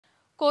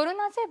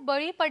कोरोनाचे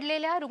बळी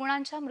पडलेल्या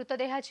रुग्णांच्या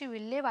मृतदेहाची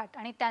विल्हेवाट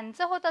आणि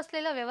त्यांचं होत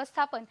असलेलं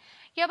व्यवस्थापन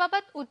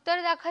याबाबत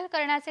उत्तर दाखल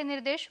करण्याचे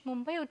निर्देश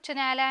मुंबई उच्च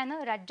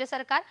न्यायालयानं राज्य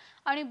सरकार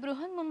आणि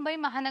बृहन्मुंबई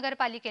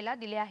महानगरपालिकेला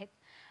दिले आहेत।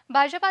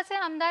 भाजपाचे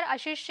आमदार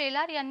आशिष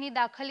शेलार यांनी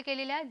दाखल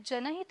केलेल्या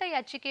जनहित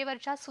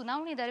याचिकेवरच्या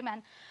सुनावणी दरम्यान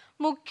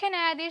मुख्य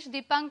न्यायाधीश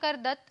दीपांकर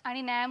दत्त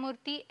आणि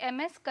न्यायमूर्ती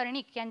एम.एस.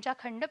 कर्णिक यांच्या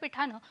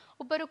खंडपीठानं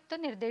उपरोक्त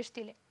निर्देश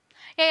दिले।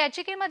 या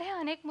याचिकेमध्ये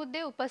अनेक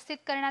मुद्दे उपस्थित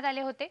करण्यात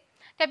आले होते।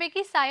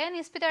 त्यापैकी सायन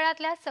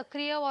इस्पितळातल्या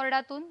सक्रिय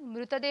वॉर्डातून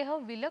मृतदेह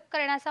विलग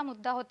करण्याचा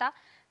मुद्दा होता।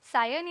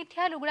 सायन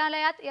इथल्या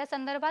रुग्णालयात या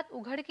संदर्भात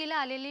उघडकीला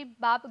आलेली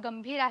बाब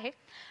गंभीर आहे,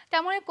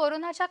 त्यामुळे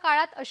कोरोनाच्या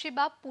काळात अशी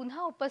बाब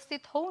पुन्हा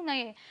उपस्थित होऊ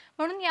नये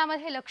म्हणून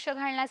यामध्ये लक्ष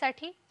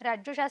घालण्यासाठी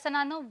राज्य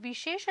शासनानं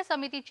विशेष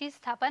समितीची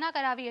स्थापना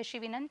करावी अशी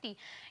विनंती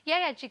या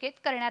याचिकेत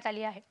करण्यात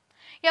आली आहे।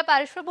 या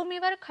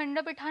पार्श्वभूमीवर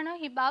खंडपीठानं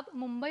ही बाब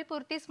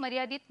मुंबईपुरतीच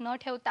मर्यादित न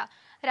ठेवता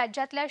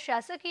राज्यातल्या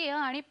शासकीय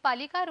आणि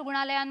पालिका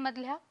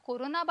रुग्णालयांमधल्या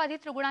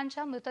कोरोनाबाधित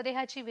रुग्णांच्या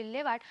मृतदेहाची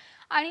विल्हेवाट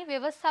आणि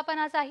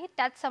व्यवस्थापनाचाही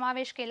त्यात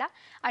समावेश केला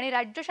आणि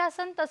राज्य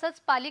शासन तसंच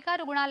पालिका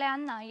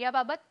रुग्णालयांना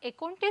याबाबत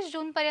 29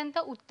 जूनपर्यंत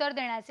उत्तर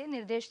देण्याचे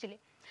निर्देश दिले।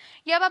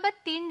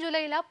 याबाबत 3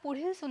 जुलैला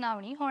पुढील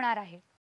सुनावणी होणार आहे।